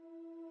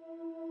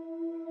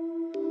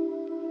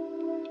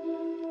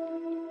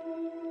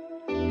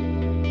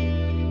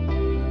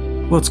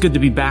Well, it's good to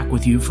be back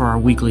with you for our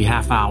weekly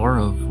half hour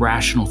of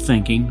rational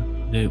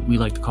thinking that we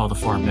like to call the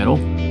Far Middle.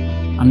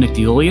 I'm Nick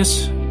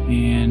DeUlius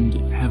and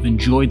have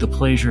enjoyed the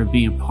pleasure of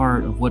being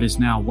part of what is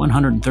now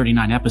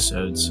 139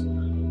 episodes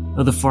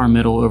of the Far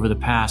Middle over the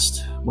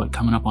past,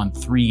 coming up on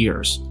 3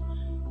 years.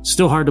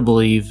 Still hard to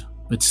believe,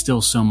 but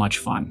still so much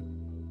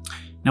fun.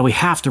 Now, we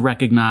have to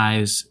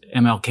recognize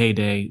MLK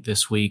Day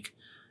this week,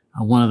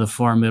 one of the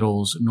Far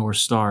Middle's North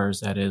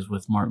Stars, that is,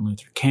 with Martin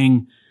Luther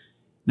King.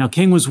 Now,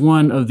 King was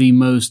one of the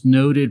most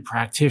noted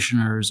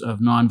practitioners of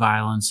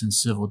nonviolence and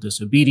civil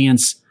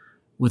disobedience,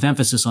 with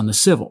emphasis on the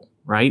civil,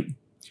 right?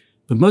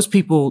 But most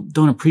people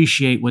don't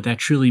appreciate what that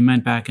truly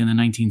meant back in the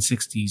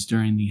 1960s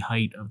during the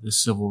height of the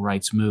civil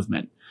rights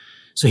movement.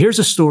 So here's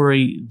a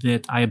story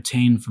that I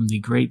obtained from the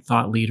great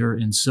thought leader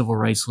and civil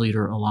rights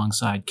leader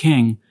alongside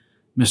King,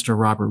 Mr.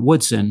 Robert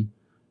Woodson,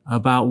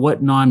 about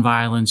what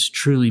nonviolence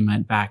truly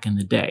meant back in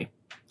the day.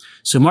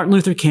 So Martin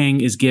Luther King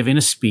is giving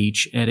a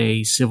speech at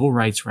a civil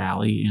rights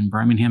rally in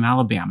Birmingham,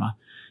 Alabama.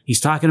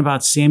 He's talking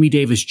about Sammy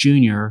Davis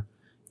Jr.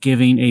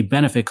 giving a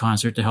benefit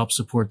concert to help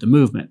support the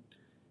movement.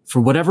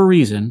 For whatever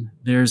reason,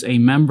 there's a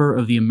member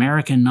of the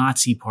American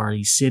Nazi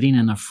Party sitting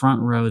in the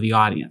front row of the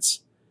audience.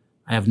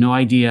 I have no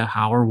idea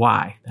how or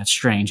why. That's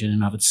strange in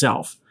and of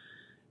itself.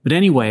 But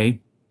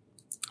anyway,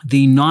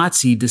 the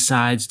Nazi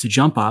decides to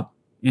jump up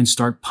and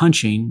start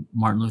punching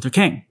Martin Luther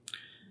King.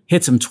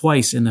 Hits him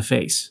twice in the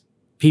face.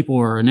 People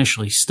were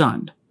initially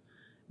stunned.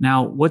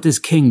 Now, what does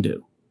King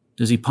do?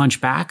 Does he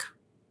punch back?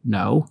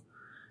 No.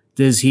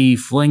 Does he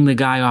fling the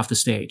guy off the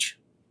stage?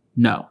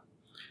 No.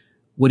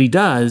 What he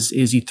does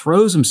is he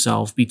throws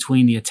himself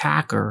between the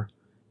attacker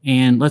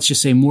and, let's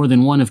just say, more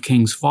than one of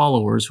King's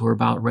followers who are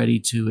about ready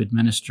to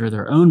administer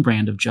their own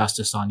brand of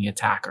justice on the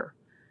attacker.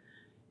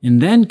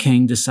 And then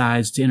King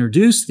decides to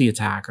introduce the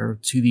attacker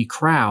to the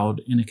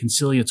crowd in a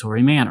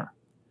conciliatory manner.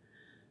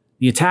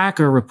 The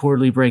attacker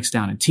reportedly breaks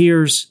down in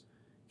tears.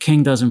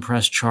 King doesn't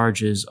press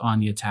charges on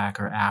the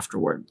attacker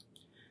afterward.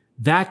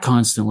 That,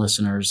 constant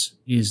listeners,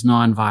 is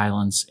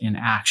nonviolence in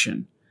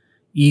action.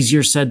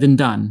 Easier said than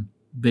done,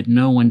 but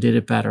no one did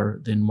it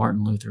better than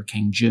Martin Luther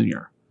King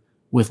Jr.,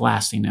 with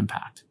lasting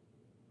impact.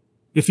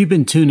 If you've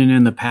been tuning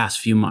in the past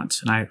few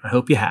months, and I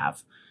hope you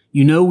have,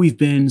 you know we've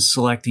been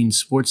selecting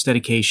sports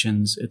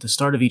dedications at the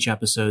start of each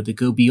episode that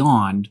go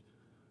beyond,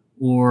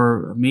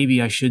 or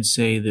maybe I should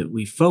say that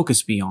we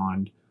focus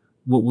beyond,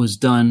 what was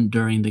done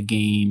during the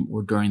game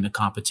or during the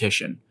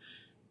competition.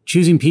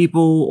 Choosing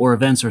people or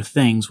events or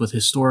things with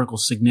historical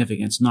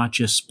significance, not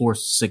just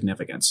sports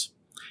significance.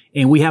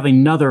 And we have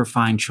another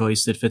fine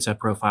choice that fits that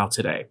profile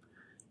today.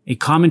 A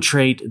common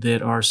trait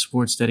that our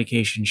sports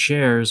dedication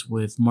shares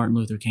with Martin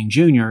Luther King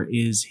Jr.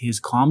 is his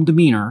calm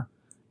demeanor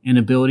and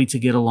ability to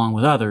get along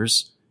with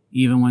others,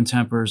 even when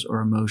tempers or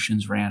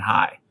emotions ran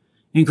high.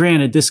 And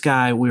granted, this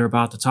guy we're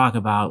about to talk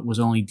about was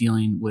only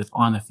dealing with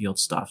on-the-field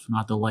stuff,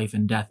 not the life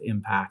and death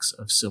impacts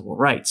of civil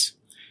rights.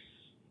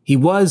 He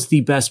was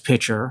the best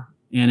pitcher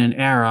in an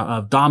era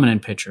of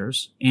dominant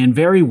pitchers, and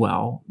very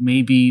well,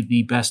 maybe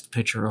the best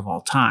pitcher of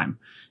all time.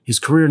 His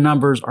career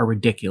numbers are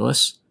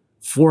ridiculous.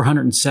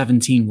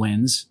 417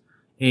 wins,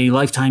 a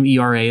lifetime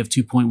ERA of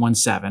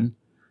 2.17,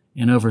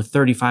 and over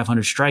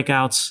 3,500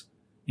 strikeouts.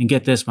 And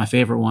get this, my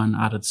favorite one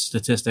out of the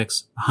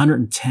statistics,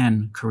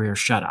 110 career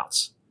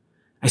shutouts.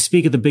 I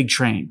speak of the big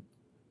train,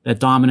 that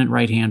dominant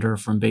right-hander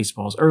from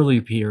baseball's early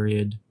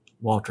period,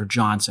 Walter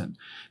Johnson.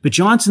 But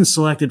Johnson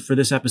selected for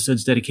this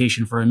episode's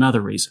dedication for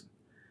another reason.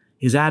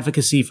 His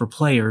advocacy for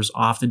players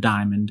off the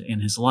diamond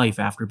and his life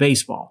after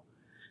baseball.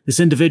 This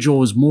individual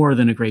was more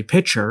than a great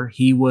pitcher.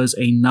 He was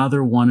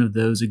another one of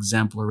those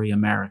exemplary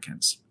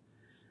Americans.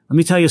 Let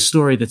me tell you a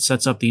story that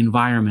sets up the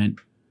environment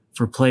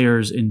for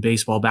players in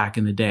baseball back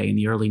in the day, in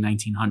the early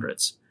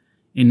 1900s.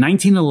 In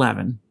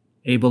 1911,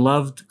 a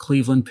beloved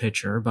Cleveland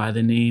pitcher by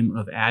the name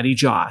of Addie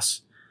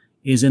Joss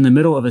is in the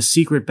middle of a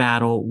secret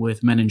battle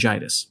with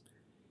meningitis.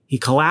 He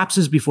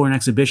collapses before an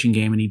exhibition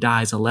game and he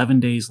dies 11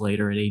 days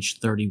later at age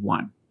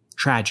 31.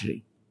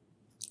 Tragedy.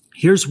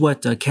 Here's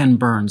what Ken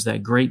Burns,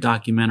 that great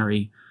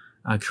documentary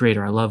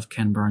creator, I love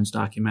Ken Burns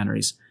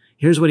documentaries.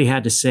 Here's what he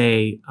had to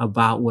say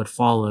about what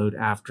followed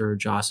after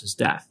Joss's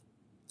death.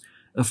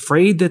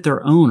 Afraid that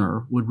their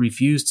owner would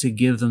refuse to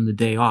give them the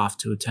day off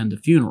to attend the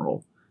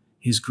funeral,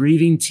 his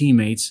grieving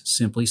teammates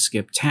simply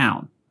skipped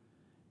town.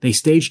 They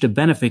staged a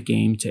benefit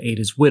game to aid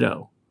his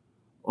widow.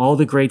 All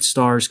the great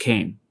stars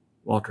came.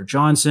 Walter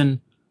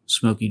Johnson,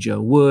 Smokey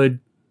Joe Wood,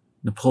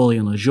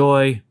 Napoleon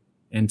LaJoie,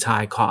 and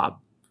Ty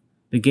Cobb.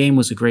 The game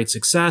was a great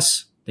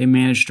success. They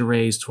managed to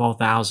raise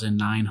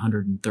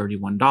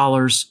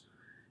 $12,931,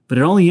 but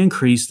it only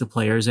increased the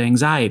players'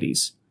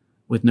 anxieties.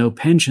 With no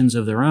pensions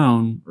of their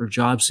own or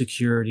job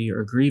security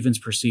or grievance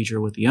procedure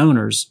with the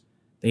owners,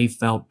 they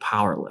felt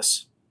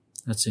powerless.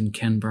 That's in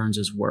Ken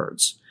Burns'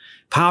 words.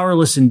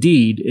 Powerless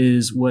indeed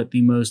is what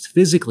the most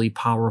physically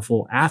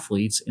powerful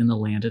athletes in the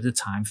land at the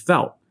time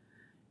felt.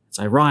 It's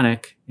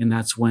ironic, and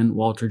that's when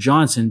Walter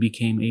Johnson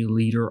became a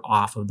leader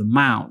off of the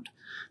mound.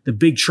 The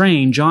big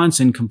train,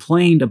 Johnson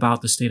complained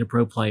about the state of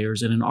pro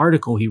players in an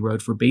article he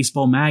wrote for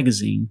Baseball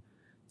Magazine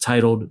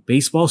titled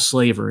Baseball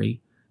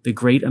Slavery, the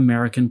Great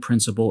American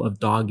Principle of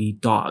Dog Eat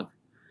Dog.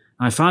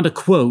 I found a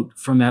quote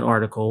from that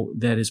article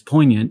that is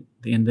poignant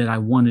and that I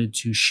wanted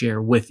to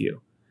share with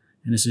you.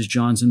 And this is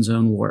Johnson's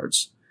own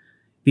words.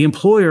 The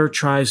employer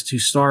tries to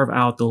starve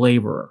out the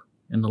laborer,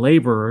 and the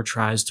laborer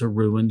tries to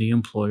ruin the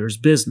employer's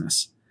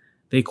business.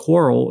 They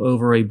quarrel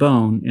over a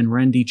bone and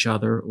rend each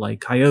other like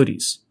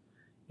coyotes.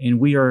 And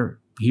we are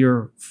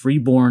here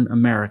freeborn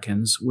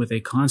Americans with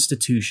a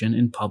constitution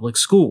in public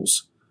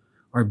schools.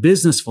 Our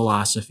business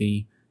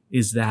philosophy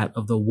is that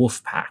of the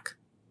wolf pack.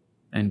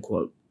 End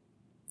quote.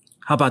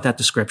 How about that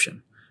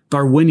description?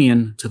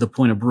 Darwinian to the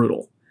point of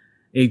brutal.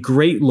 A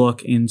great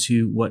look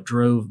into what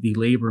drove the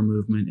labor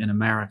movement in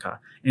America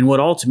and what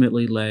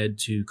ultimately led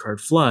to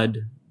Curt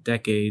Flood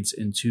decades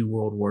and 2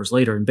 world wars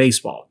later in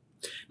baseball.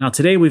 Now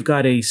today we've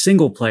got a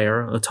single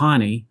player,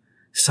 Ohtani,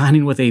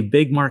 signing with a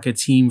big market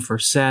team for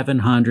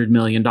 $700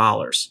 million.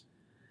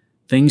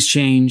 Things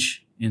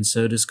change, and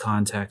so does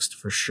context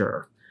for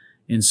sure.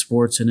 In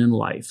sports and in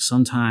life,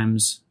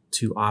 sometimes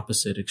to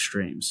opposite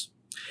extremes.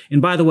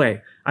 And by the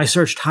way, I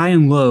searched high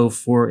and low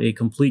for a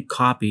complete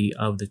copy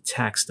of the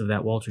text of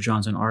that Walter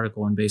Johnson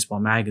article in Baseball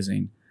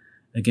Magazine.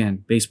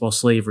 Again, Baseball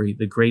Slavery,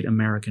 the Great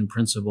American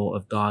Principle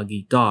of Dog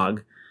Eat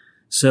Dog.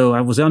 So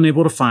I was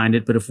unable to find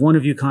it, but if one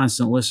of you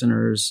constant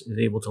listeners is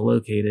able to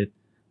locate it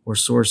or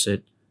source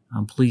it,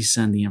 please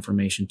send the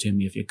information to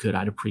me if you could.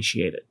 I'd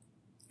appreciate it.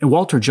 And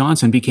Walter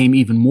Johnson became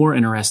even more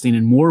interesting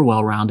and more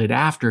well-rounded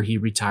after he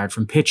retired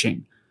from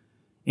pitching.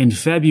 In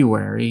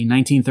February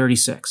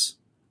 1936,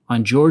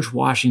 on George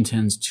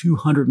Washington's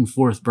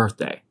 204th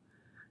birthday,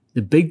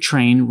 the big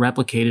train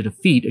replicated a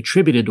feat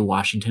attributed to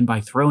Washington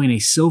by throwing a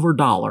silver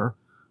dollar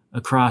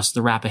across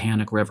the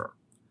Rappahannock River.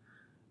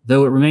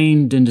 Though it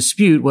remained in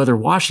dispute whether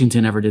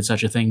Washington ever did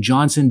such a thing,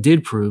 Johnson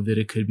did prove that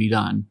it could be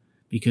done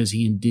because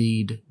he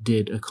indeed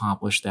did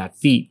accomplish that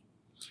feat.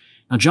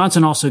 Now,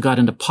 Johnson also got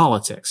into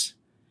politics.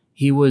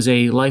 He was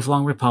a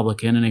lifelong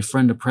Republican and a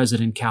friend of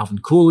President Calvin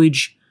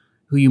Coolidge,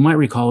 who you might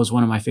recall was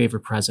one of my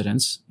favorite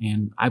presidents,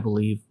 and I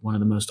believe one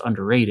of the most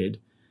underrated.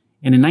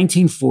 And in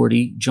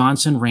 1940,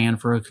 Johnson ran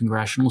for a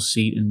congressional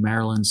seat in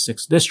Maryland's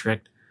 6th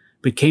District,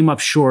 but came up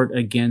short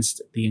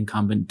against the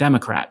incumbent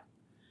Democrat.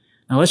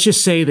 Now, let's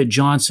just say that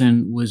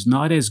Johnson was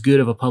not as good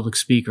of a public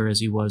speaker as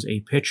he was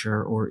a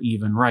pitcher or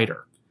even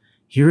writer.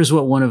 Here's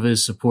what one of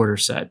his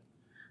supporters said.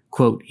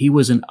 Quote, "He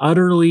was an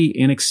utterly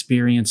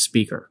inexperienced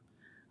speaker.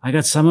 I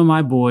got some of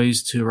my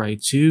boys to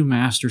write 2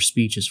 master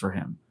speeches for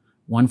him,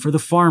 one for the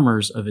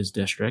farmers of his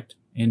district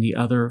and the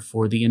other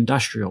for the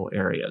industrial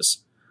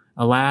areas.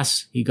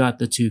 Alas, he got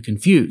the 2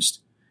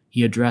 confused.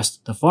 He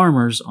addressed the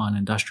farmers on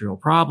industrial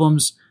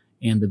problems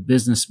and the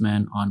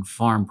businessmen on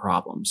farm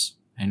problems."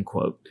 End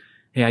quote.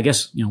 Hey, I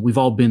guess, we've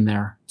all been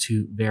there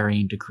to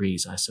varying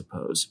degrees, I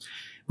suppose.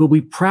 But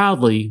we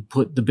proudly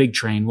put the big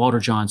train, Walter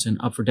Johnson,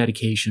 up for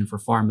dedication for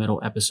Far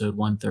Middle episode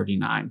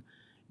 139.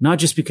 Not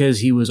just because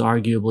he was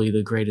arguably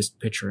the greatest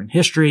pitcher in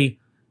history,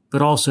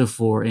 but also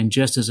for, and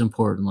just as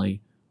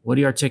importantly, what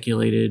he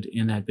articulated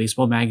in that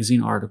Baseball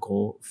Magazine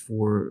article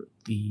for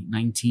the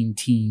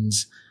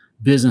 19-teens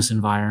business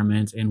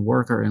environment and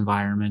worker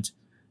environment,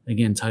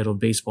 again titled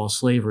Baseball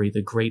Slavery,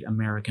 the Great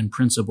American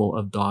Principle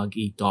of Dog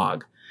Eat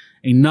Dog.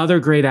 Another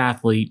great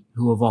athlete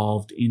who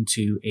evolved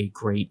into a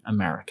great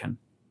American.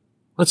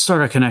 Let's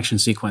start our connection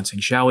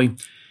sequencing, shall we?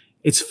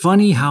 It's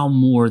funny how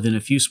more than a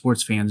few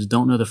sports fans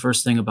don't know the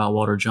first thing about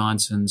Walter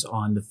Johnson's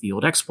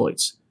on-the-field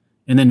exploits.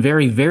 And then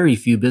very, very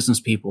few business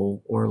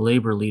people or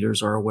labor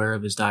leaders are aware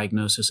of his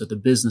diagnosis of the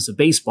business of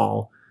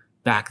baseball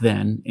back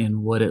then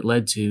and what it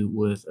led to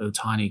with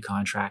Ohtani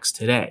contracts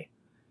today.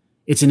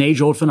 It's an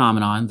age-old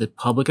phenomenon that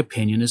public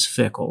opinion is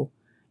fickle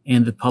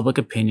and that public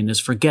opinion is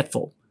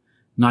forgetful,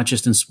 not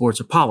just in sports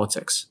or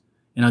politics.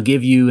 And I'll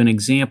give you an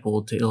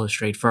example to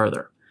illustrate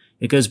further.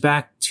 It goes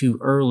back to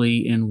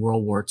early in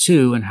World War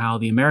II and how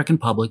the American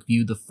public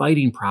viewed the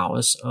fighting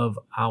prowess of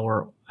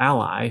our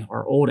ally,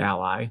 our old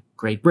ally,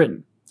 Great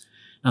Britain.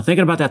 Now,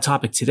 thinking about that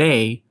topic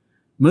today,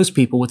 most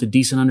people with a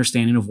decent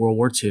understanding of World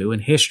War II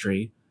and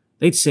history,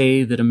 they'd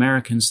say that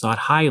Americans thought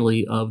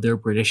highly of their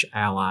British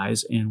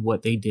allies and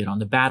what they did on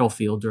the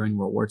battlefield during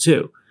World War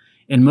II.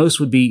 And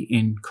most would be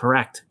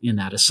incorrect in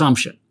that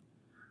assumption.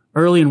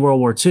 Early in World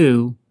War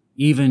II,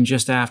 even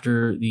just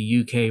after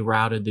the UK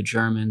routed the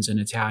Germans and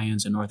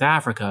Italians in North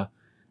Africa,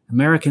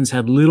 Americans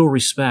had little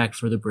respect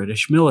for the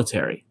British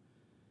military.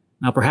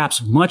 Now,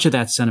 perhaps much of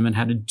that sentiment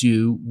had to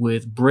do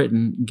with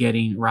Britain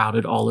getting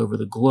routed all over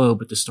the globe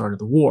at the start of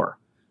the war.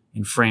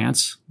 In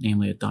France,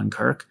 namely at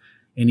Dunkirk,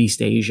 in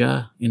East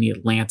Asia, in the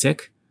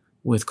Atlantic,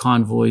 with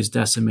convoys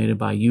decimated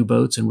by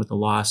U-boats and with the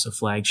loss of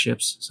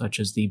flagships such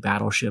as the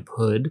battleship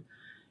Hood.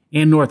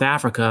 In North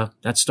Africa,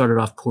 that started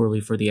off poorly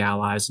for the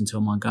Allies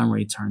until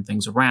Montgomery turned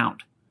things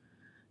around.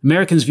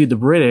 Americans viewed the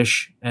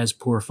British as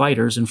poor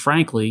fighters and,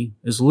 frankly,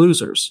 as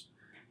losers.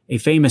 A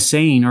famous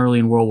saying early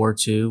in World War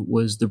II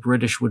was the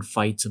British would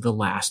fight to the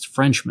last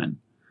Frenchman.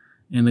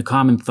 And the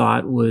common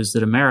thought was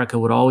that America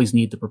would always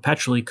need to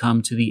perpetually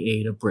come to the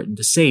aid of Britain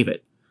to save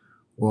it.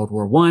 World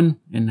War I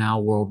and now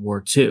World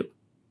War II.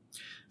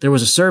 There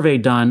was a survey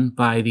done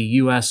by the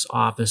U.S.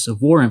 Office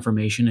of War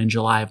Information in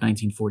July of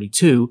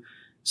 1942,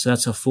 so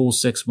that's a full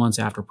 6 months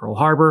after Pearl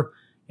Harbor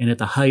and at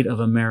the height of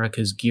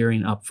America's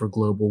gearing up for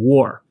global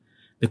war.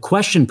 The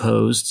question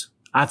posed,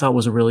 I thought,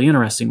 was a really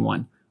interesting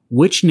one.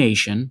 Which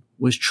nation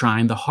was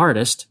trying the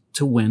hardest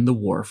to win the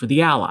war for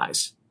the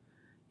Allies?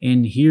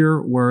 And here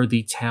were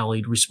the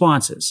tallied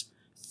responses.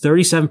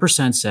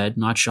 37% said,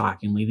 not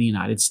shockingly, the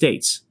United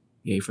States.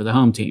 Yay for the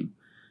home team.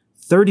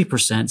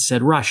 30%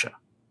 said Russia.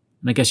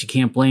 And I guess you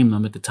can't blame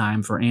them at the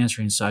time for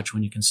answering such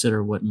when you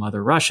consider what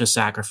Mother Russia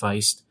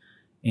sacrificed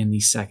in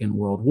the Second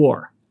World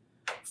War.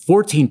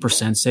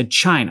 14% said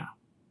China.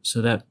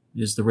 So that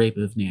is the rape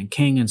of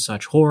Nanking and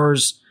such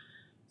horrors.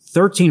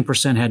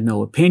 13% had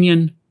no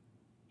opinion.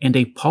 And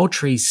a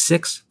paltry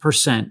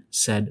 6%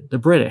 said the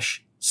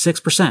British.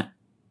 6%.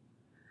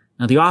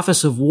 Now, the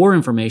Office of War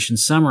Information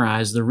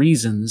summarized the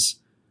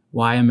reasons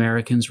why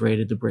Americans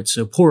rated the Brits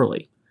so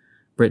poorly.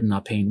 Britain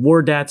not paying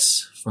war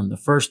debts from the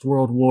First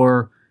World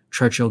War,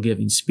 Churchill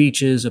giving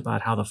speeches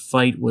about how the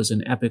fight was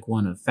an epic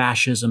one of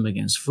fascism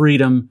against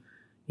freedom.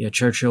 Yet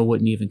Churchill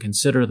wouldn't even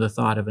consider the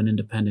thought of an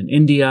independent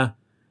India.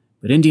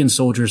 But Indian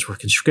soldiers were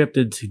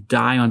conscripted to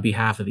die on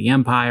behalf of the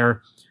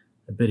empire.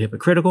 A bit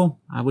hypocritical,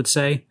 I would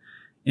say.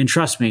 And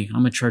trust me,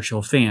 I'm a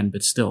Churchill fan,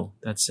 but still,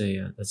 that's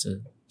a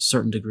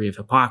certain degree of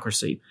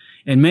hypocrisy.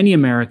 And many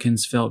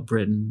Americans felt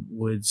Britain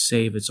would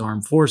save its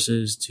armed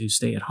forces to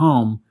stay at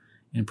home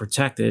and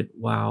protect it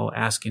while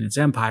asking its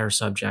empire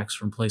subjects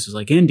from places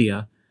like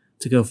India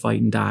to go fight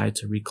and die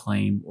to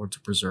reclaim or to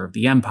preserve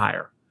the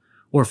empire,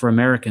 or for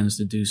Americans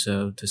to do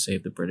so to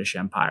save the British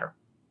Empire.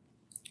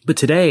 But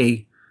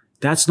today,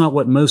 that's not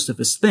what most of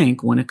us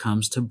think when it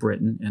comes to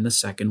Britain and the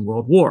Second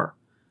World War.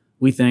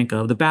 We think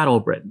of the Battle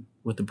of Britain,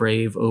 with the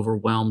brave,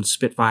 overwhelmed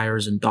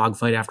Spitfires and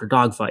dogfight after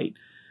dogfight,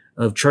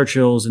 of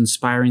Churchill's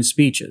inspiring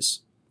speeches,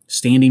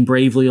 standing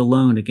bravely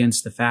alone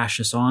against the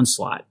fascist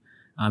onslaught,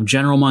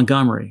 General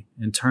Montgomery,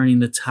 and turning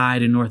the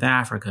tide in North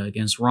Africa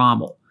against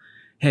Rommel.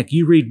 Heck,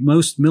 you read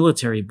most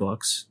military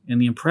books,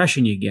 and the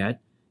impression you get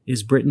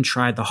is Britain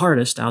tried the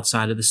hardest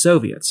outside of the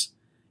Soviets,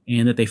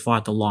 and that they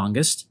fought the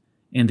longest,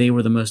 and they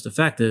were the most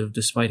effective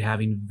despite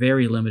having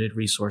very limited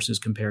resources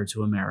compared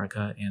to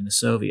America and the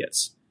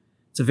Soviets.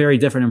 It's a very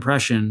different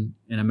impression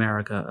in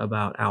America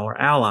about our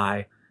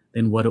ally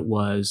than what it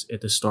was at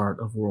the start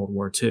of World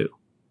War II.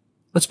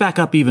 Let's back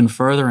up even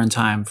further in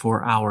time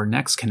for our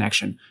next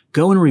connection.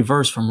 Go in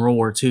reverse from World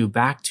War II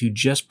back to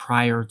just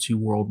prior to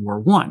World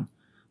War I.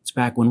 It's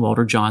back when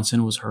Walter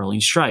Johnson was hurling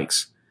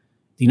strikes.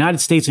 The United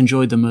States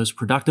enjoyed the most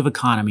productive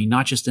economy,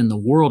 not just in the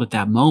world at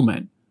that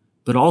moment,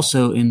 but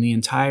also in the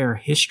entire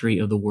history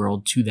of the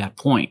world to that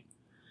point.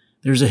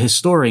 There's a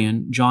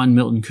historian, John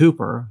Milton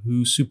Cooper,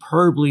 who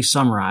superbly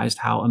summarized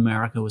how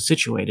America was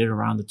situated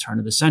around the turn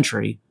of the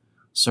century,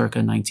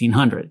 circa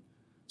 1900.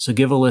 So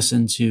give a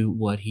listen to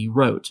what he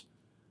wrote.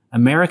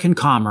 American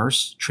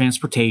commerce,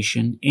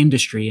 transportation,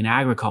 industry, and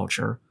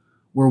agriculture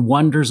were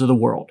wonders of the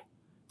world.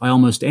 By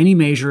almost any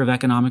measure of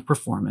economic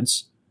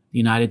performance, the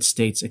United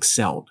States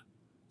excelled.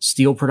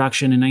 Steel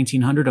production in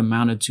 1900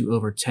 amounted to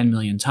over 10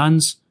 million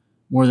tons,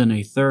 more than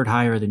a third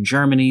higher than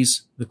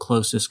Germany's, the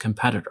closest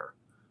competitor.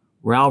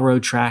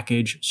 Railroad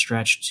trackage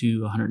stretched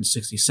to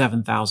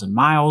 167,000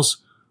 miles,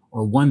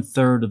 or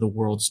one-third of the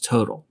world's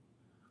total.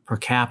 Per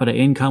capita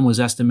income was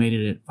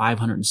estimated at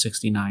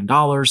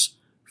 $569,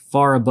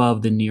 far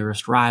above the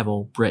nearest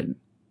rival, Britain.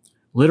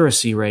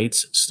 Literacy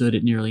rates stood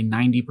at nearly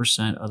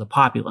 90% of the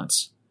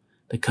populace.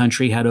 The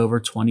country had over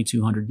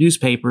 2,200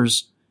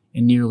 newspapers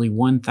and nearly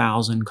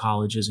 1,000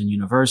 colleges and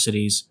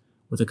universities,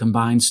 with a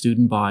combined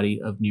student body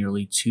of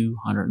nearly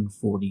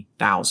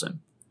 240,000.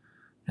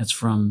 That's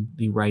from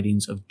the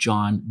writings of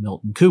John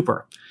Milton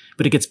Cooper.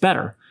 But it gets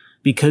better,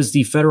 because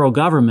the federal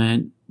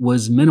government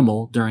was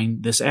minimal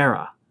during this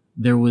era.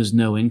 There was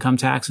no income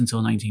tax until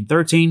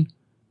 1913,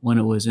 when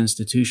it was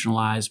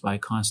institutionalized by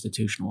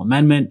constitutional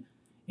amendment.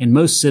 And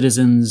most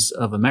citizens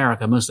of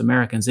America, most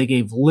Americans, they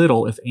gave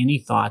little, if any,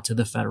 thought to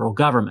the federal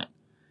government.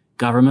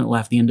 Government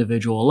left the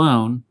individual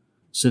alone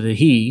so that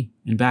he,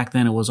 and back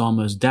then it was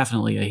almost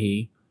definitely a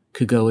he,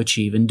 could go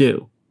achieve and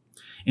do.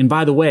 And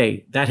by the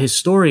way, that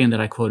historian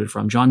that I quoted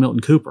from, John Milton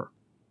Cooper,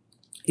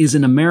 is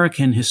an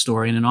American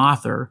historian and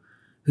author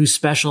who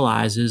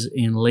specializes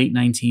in late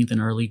 19th and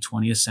early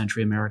 20th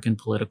century American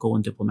political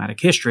and diplomatic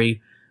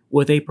history,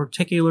 with a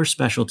particular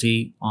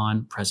specialty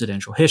on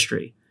presidential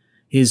history.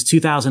 His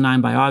 2009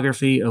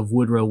 biography of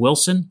Woodrow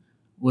Wilson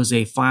was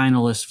a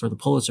finalist for the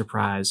Pulitzer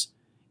Prize,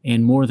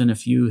 and more than a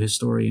few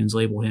historians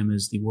label him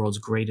as the world's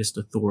greatest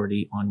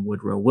authority on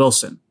Woodrow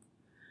Wilson.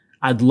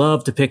 I'd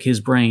love to pick his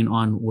brain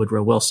on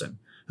Woodrow Wilson,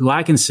 who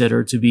I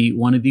consider to be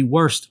one of the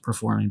worst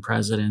performing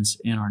presidents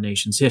in our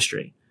nation's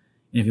history.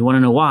 And if you want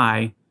to know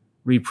why,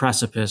 read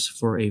Precipice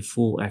for a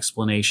full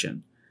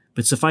explanation.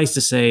 But suffice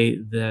to say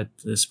that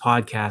this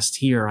podcast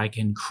here, I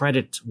can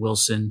credit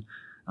Wilson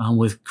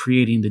with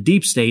creating the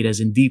deep state, as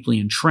in deeply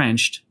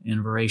entrenched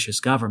in voracious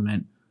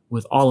government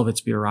with all of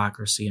its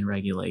bureaucracy and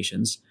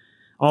regulations.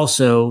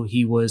 Also,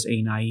 he was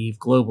a naive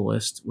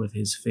globalist with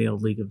his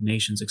failed League of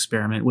Nations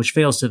experiment, which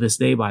fails to this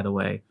day, by the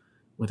way,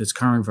 with its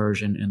current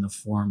version in the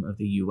form of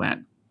the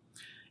UN.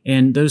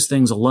 And those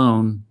things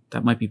alone,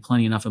 that might be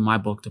plenty enough in my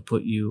book to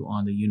put you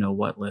on the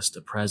you-know-what list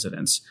of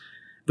presidents.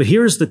 But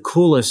here's the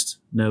coolest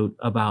note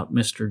about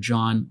Mr.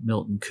 John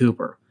Milton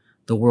Cooper,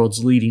 the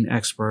world's leading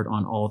expert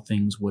on all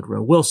things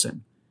Woodrow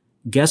Wilson.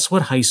 Guess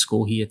what high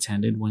school he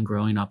attended when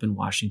growing up in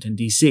Washington,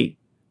 D.C.?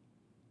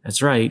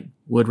 That's right,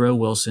 Woodrow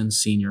Wilson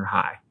Senior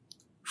High.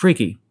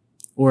 Freaky,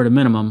 or at a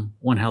minimum,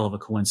 one hell of a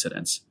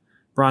coincidence.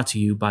 Brought to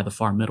you by the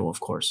Far Middle, of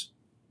course.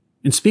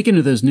 And speaking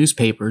of those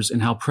newspapers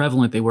and how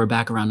prevalent they were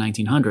back around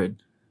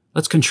 1900,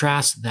 let's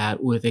contrast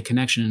that with a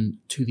connection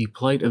to the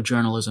plight of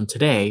journalism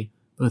today,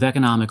 both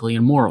economically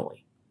and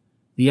morally.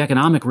 The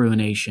economic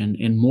ruination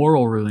and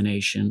moral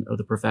ruination of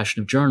the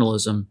profession of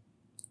journalism,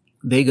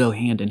 they go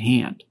hand in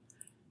hand.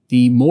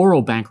 The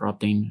moral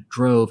bankrupting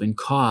drove and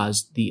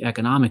caused the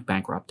economic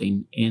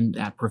bankrupting in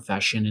that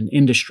profession and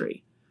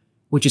industry,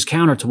 which is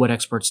counter to what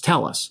experts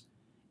tell us.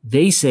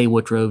 They say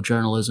what drove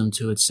journalism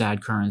to its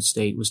sad current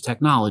state was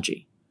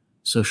technology,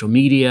 social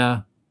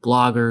media,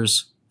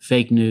 bloggers,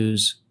 fake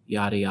news,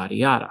 yada, yada,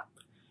 yada.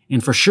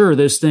 And for sure,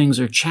 those things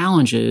are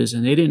challenges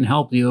and they didn't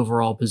help the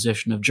overall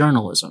position of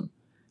journalism,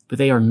 but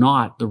they are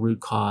not the root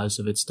cause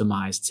of its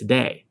demise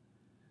today.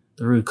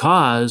 The root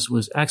cause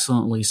was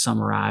excellently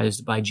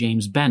summarized by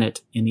James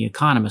Bennett in The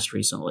Economist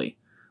recently.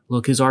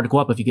 Look his article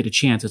up if you get a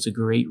chance. It's a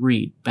great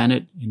read.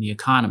 Bennett in The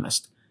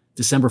Economist.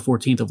 December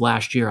 14th of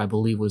last year, I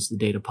believe, was the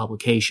date of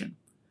publication.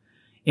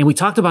 And we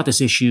talked about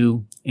this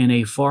issue in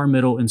a Far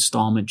Middle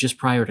installment just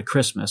prior to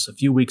Christmas, a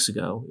few weeks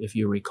ago, if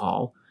you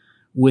recall,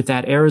 with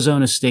that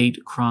Arizona State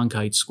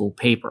Cronkite School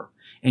paper.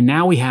 And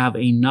now we have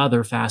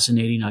another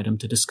fascinating item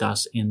to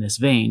discuss in this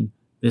vein,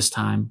 this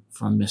time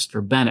from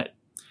Mr. Bennett.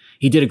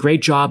 He did a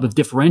great job of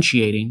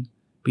differentiating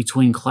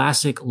between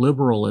classic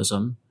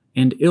liberalism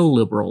and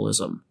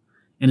illiberalism.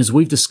 And as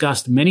we've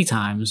discussed many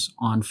times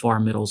on Far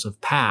Middles of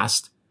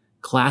past,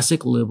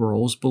 classic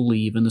liberals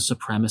believe in the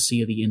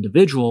supremacy of the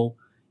individual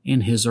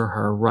and his or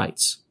her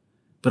rights.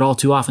 But all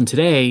too often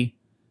today,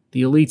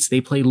 the elites,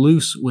 they play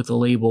loose with the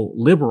label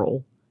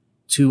liberal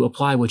to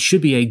apply what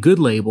should be a good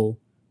label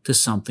to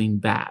something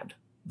bad,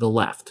 the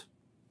left.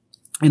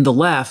 And the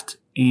left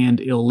and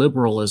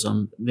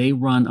illiberalism, they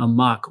run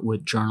amok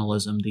with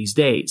journalism these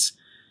days.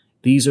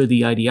 These are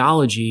the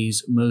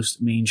ideologies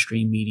most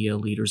mainstream media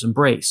leaders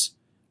embrace.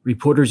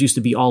 Reporters used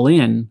to be all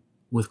in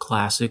with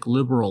classic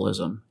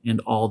liberalism and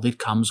all that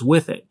comes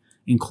with it,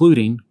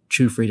 including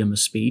true freedom of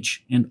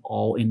speech and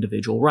all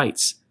individual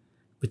rights.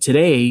 But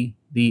today,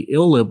 the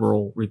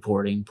illiberal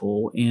reporting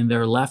pool and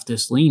their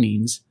leftist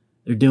leanings,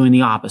 they're doing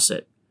the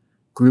opposite.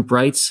 Group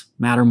rights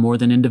matter more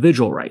than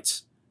individual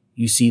rights.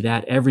 You see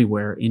that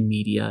everywhere in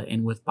media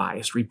and with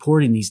biased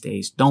reporting these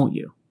days, don't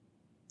you?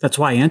 That's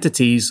why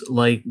entities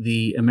like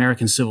the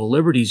American Civil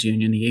Liberties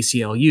Union, the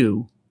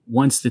ACLU,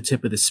 once the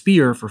tip of the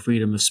spear for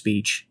freedom of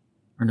speech,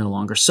 are no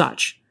longer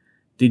such.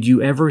 Did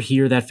you ever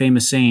hear that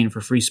famous saying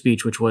for free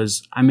speech, which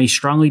was, I may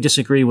strongly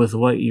disagree with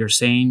what you're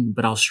saying,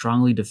 but I'll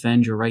strongly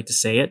defend your right to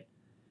say it?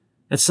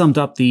 That summed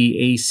up the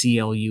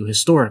ACLU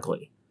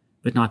historically.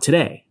 But not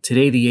today.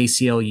 Today, the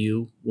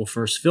ACLU will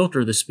first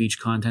filter the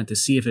speech content to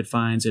see if it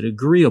finds it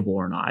agreeable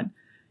or not.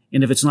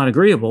 And if it's not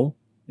agreeable,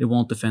 it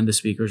won't defend the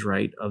speaker's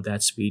right of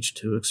that speech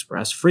to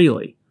express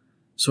freely.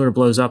 Sort of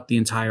blows up the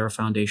entire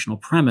foundational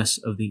premise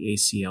of the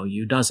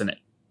ACLU, doesn't it?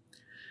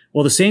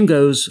 Well, the same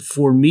goes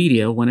for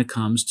media when it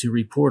comes to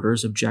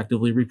reporters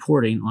objectively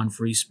reporting on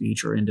free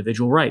speech or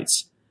individual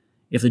rights.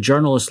 If the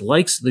journalist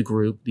likes the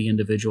group the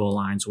individual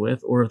aligns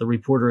with, or if the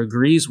reporter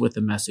agrees with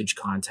the message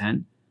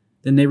content,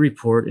 then they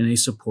report in a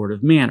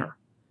supportive manner.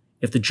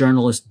 If the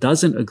journalist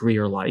doesn't agree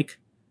or like,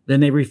 then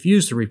they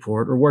refuse to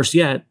report, or worse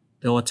yet,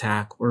 they'll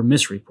attack or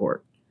misreport.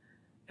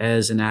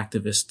 As an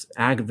activist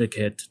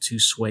advocate to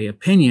sway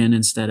opinion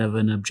instead of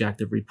an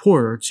objective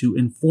reporter to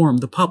inform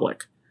the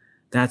public.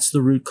 That's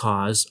the root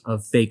cause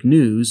of fake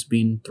news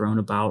being thrown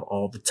about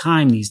all the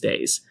time these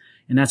days.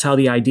 And that's how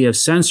the idea of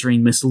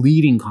censoring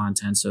misleading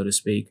content, so to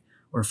speak,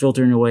 or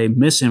filtering away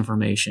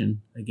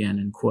misinformation, again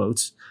in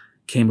quotes,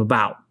 came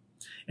about.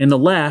 And the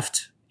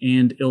left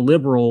and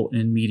illiberal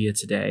in media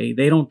today,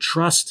 they don't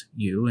trust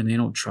you and they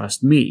don't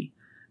trust me.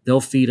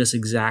 They'll feed us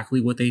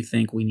exactly what they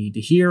think we need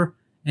to hear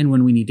and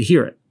when we need to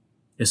hear it.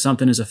 If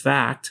something is a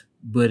fact,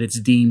 but it's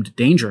deemed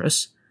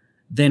dangerous,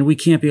 then we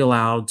can't be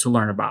allowed to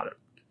learn about it,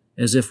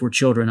 as if we're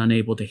children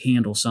unable to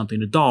handle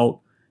something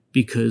adult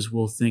because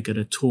we'll think it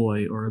a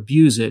toy or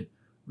abuse it,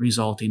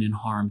 resulting in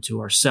harm to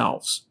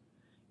ourselves.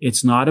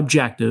 It's not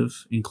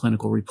objective in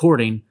clinical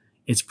reporting.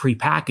 It's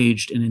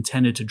prepackaged and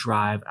intended to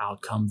drive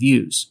outcome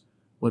views,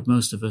 what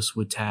most of us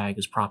would tag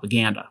as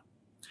propaganda.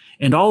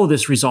 And all of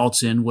this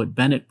results in what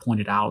Bennett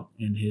pointed out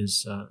in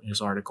his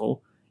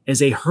article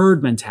as a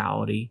herd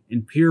mentality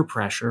and peer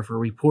pressure for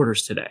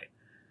reporters today.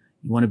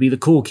 You want to be the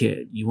cool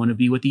kid. You want to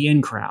be with the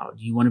in crowd.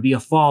 You want to be a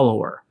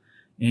follower,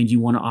 and you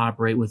want to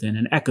operate within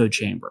an echo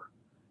chamber.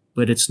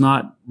 But it's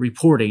not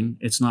reporting.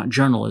 It's not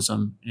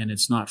journalism, and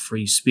it's not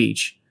free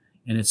speech.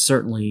 and it's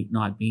certainly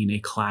not being a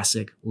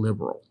classic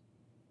liberal.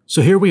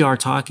 So here we are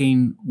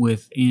talking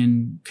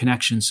within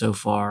connections so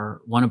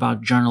far, one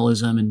about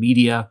journalism and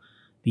media,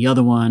 the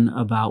other one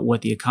about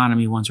what the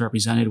economy once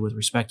represented with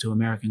respect to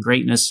American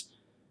greatness.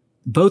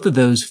 Both of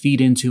those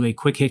feed into a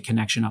quick hit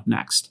connection up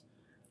next.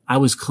 I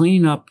was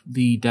cleaning up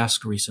the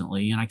desk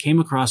recently, and I came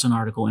across an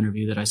article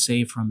interview that I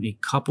saved from a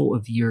couple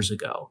of years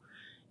ago.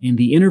 And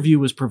the interview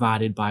was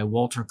provided by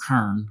Walter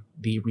Kirn,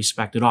 the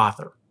respected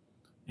author.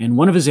 And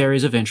one of his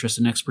areas of interest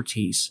and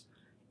expertise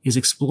is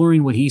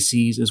exploring what he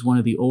sees as one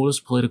of the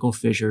oldest political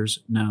fissures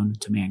known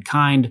to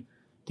mankind,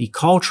 the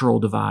cultural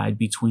divide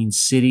between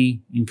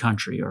city and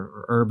country,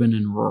 or urban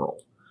and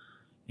rural.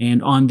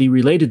 And on the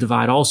related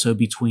divide also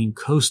between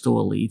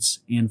coastal elites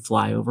and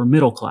flyover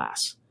middle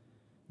class.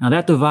 Now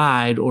that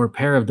divide, or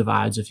pair of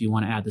divides if you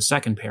want to add the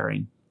second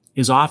pairing,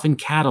 is often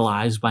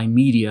catalyzed by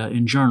media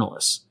and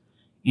journalists.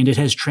 And it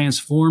has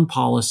transformed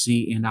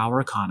policy and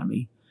our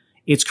economy.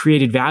 It's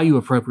created value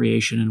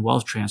appropriation and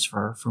wealth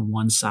transfer from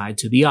one side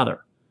to the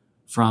other,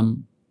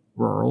 from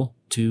rural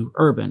to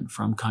urban,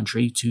 from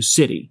country to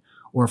city,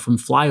 or from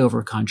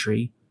flyover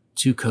country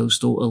to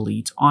coastal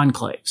elite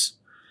enclaves.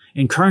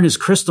 And Kirn has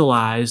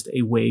crystallized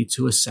a way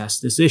to assess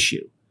this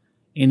issue.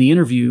 In the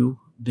interview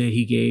that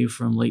he gave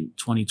from late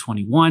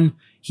 2021,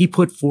 he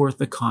put forth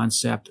the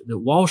concept that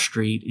Wall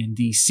Street in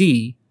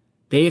DC,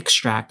 they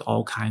extract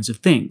all kinds of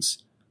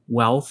things,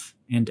 wealth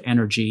and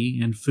energy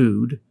and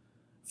food,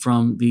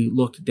 from the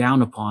looked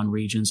down upon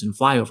regions in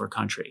flyover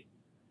country.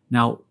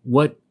 Now,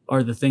 what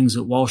are the things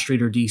that Wall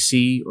Street or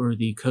DC or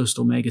the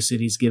coastal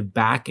megacities give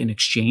back in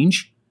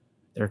exchange?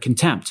 Their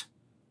contempt,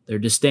 their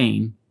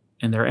disdain,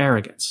 and their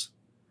arrogance.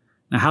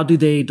 Now, how do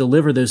they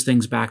deliver those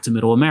things back to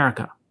middle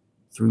America?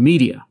 Through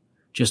media.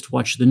 Just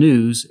watch the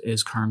news,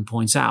 as Kirn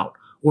points out,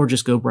 or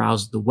just go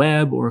browse the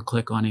web or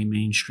click on a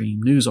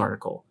mainstream news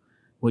article.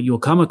 What you'll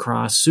come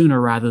across sooner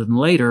rather than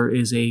later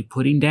is a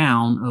putting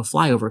down of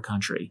flyover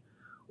country,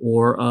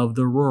 or of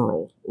the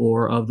rural,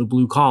 or of the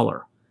blue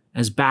collar,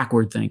 as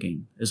backward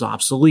thinking, as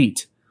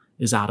obsolete,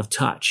 as out of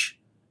touch,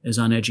 as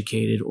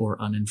uneducated or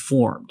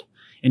uninformed.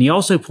 And he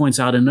also points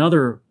out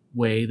another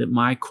way that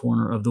my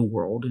corner of the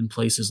world, in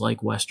places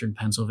like Western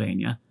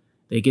Pennsylvania,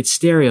 they get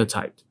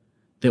stereotyped,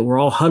 that we're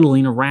all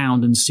huddling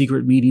around in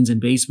secret meetings in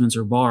basements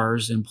or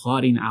bars and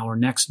plotting our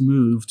next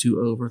move to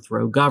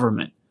overthrow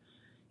government.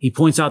 He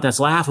points out that's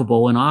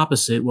laughable and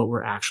opposite what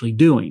we're actually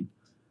doing.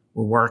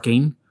 We're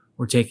working,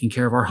 we're taking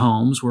care of our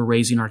homes, we're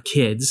raising our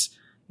kids,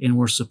 and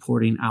we're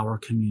supporting our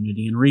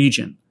community and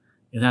region.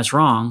 If that's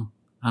wrong,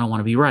 I don't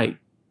want to be right.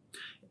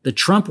 The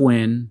Trump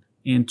win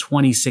in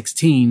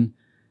 2016,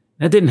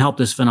 that didn't help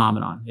this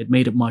phenomenon. It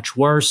made it much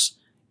worse,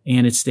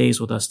 and it stays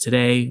with us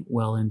today,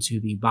 well into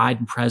the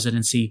Biden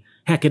presidency.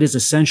 Heck, it is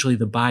essentially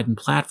the Biden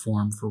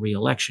platform for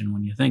re-election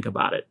when you think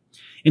about it.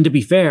 And to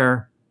be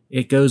fair,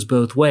 it goes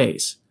both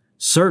ways.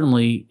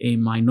 Certainly a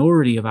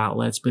minority of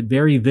outlets, but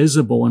very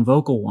visible and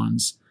vocal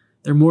ones,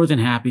 they're more than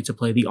happy to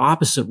play the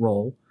opposite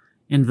role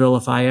and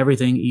vilify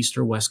everything East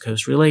or West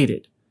Coast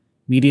related.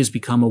 Media has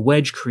become a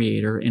wedge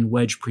creator and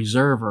wedge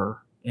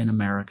preserver in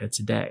America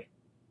today.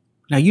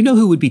 Now, you know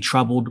who would be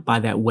troubled by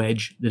that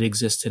wedge that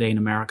exists today in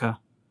America?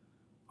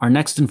 Our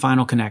next and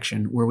final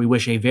connection, where we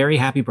wish a very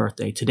happy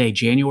birthday today,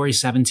 January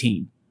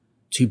 17,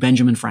 to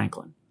Benjamin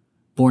Franklin,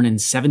 born in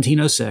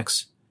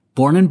 1706,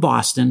 born in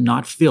Boston,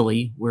 not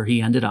Philly, where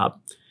he ended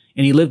up,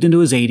 and he lived into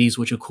his 80s,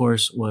 which of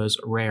course was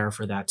rare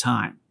for that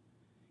time.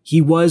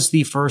 He was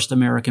the first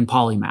American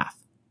polymath.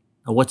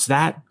 Now, what's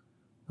that?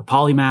 A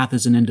polymath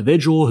is an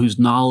individual whose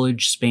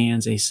knowledge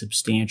spans a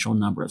substantial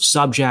number of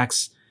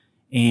subjects,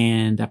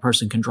 and that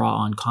person can draw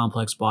on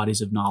complex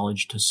bodies of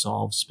knowledge to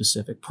solve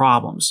specific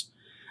problems.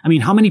 I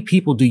mean, how many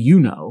people do you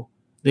know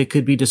that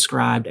could be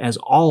described as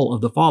all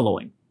of the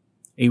following?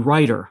 A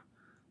writer,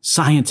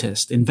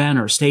 scientist,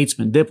 inventor,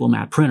 statesman,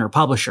 diplomat, printer,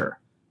 publisher,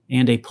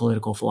 and a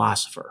political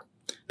philosopher.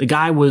 The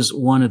guy was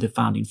one of the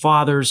founding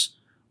fathers,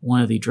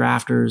 one of the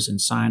drafters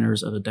and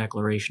signers of the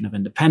Declaration of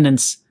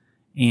Independence,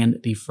 and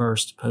the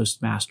first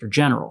postmaster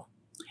general.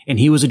 And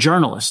he was a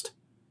journalist.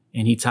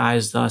 And he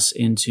ties thus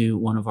into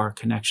one of our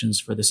connections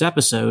for this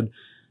episode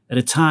at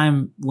a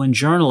time when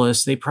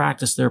journalists, they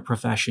practiced their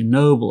profession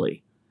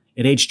nobly.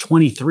 At age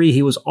 23,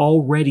 he was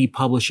already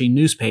publishing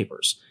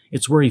newspapers.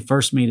 It's where he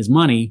first made his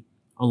money,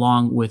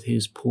 along with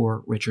his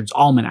Poor Richard's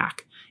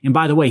Almanac. And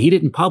by the way, he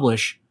didn't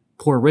publish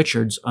Poor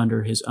Richard's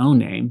under his own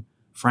name.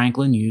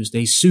 Franklin used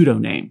a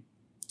pseudonym.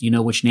 Do you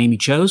know which name he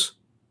chose?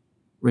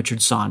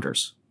 Richard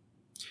Saunders.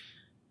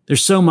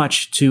 There's so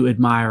much to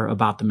admire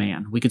about the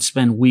man. We could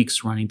spend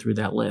weeks running through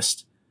that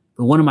list.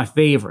 But one of my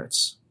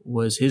favorites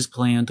was his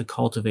plan to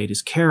cultivate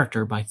his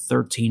character by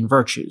 13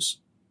 virtues.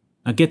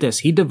 Now get this,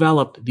 he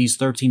developed these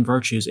 13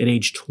 virtues at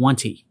age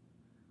 20.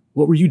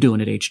 What were you doing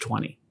at age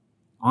 20?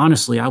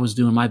 Honestly, I was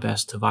doing my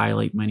best to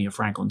violate many of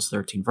Franklin's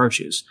 13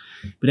 virtues.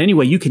 But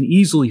anyway, you can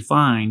easily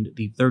find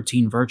the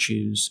 13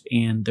 virtues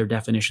and their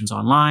definitions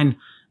online.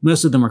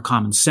 Most of them are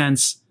common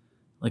sense.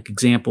 Like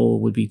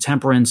example would be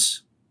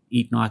temperance,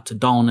 eat not to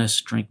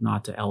dullness, drink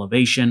not to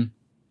elevation.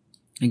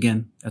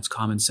 Again, that's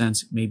common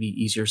sense, maybe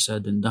easier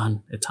said than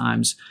done at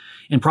times.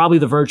 And probably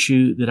the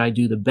virtue that I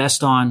do the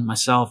best on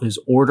myself is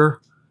order,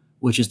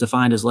 which is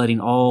defined as letting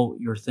all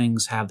your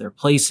things have their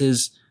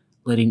places,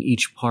 letting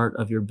each part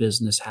of your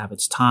business have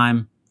its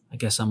time. I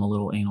guess I'm a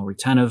little anal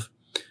retentive.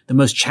 The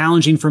most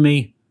challenging for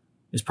me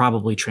is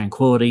probably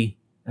tranquility,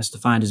 as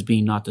defined as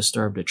being not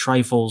disturbed at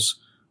trifles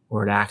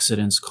or at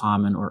accidents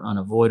common or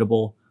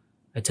unavoidable.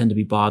 I tend to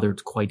be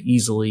bothered quite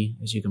easily,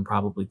 as you can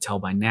probably tell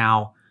by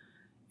now.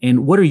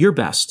 And what are your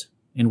best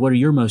and what are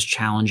your most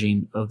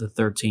challenging of the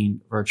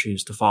 13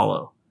 virtues to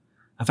follow?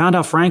 I found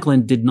out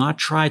Franklin did not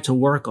try to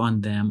work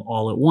on them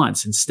all at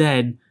once.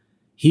 Instead,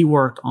 he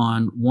worked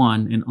on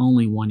one and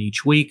only one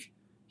each week.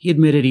 He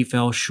admitted he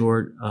fell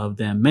short of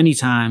them many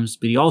times,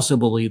 but he also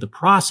believed the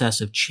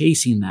process of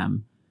chasing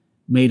them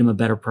made him a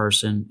better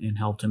person and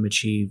helped him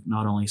achieve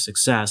not only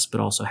success, but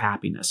also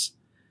happiness.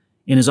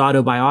 In his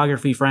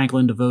autobiography,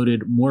 Franklin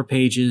devoted more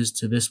pages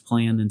to this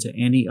plan than to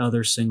any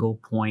other single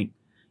point.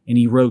 And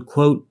he wrote,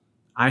 quote,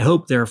 "I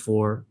hope,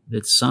 therefore,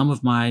 that some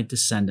of my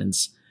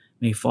descendants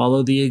may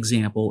follow the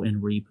example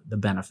and reap the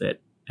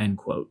benefit," end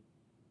quote.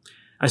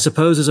 I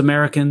suppose as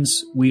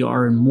Americans, we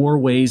are in more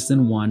ways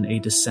than one a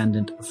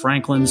descendant of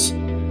Franklin's.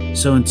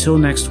 So until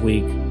next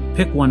week,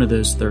 pick one of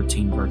those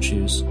 13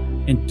 virtues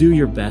and do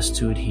your best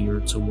to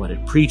adhere to what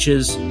it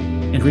preaches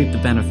and reap the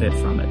benefit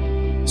from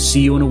it.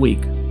 See you in a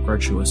week,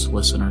 virtuous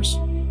listeners.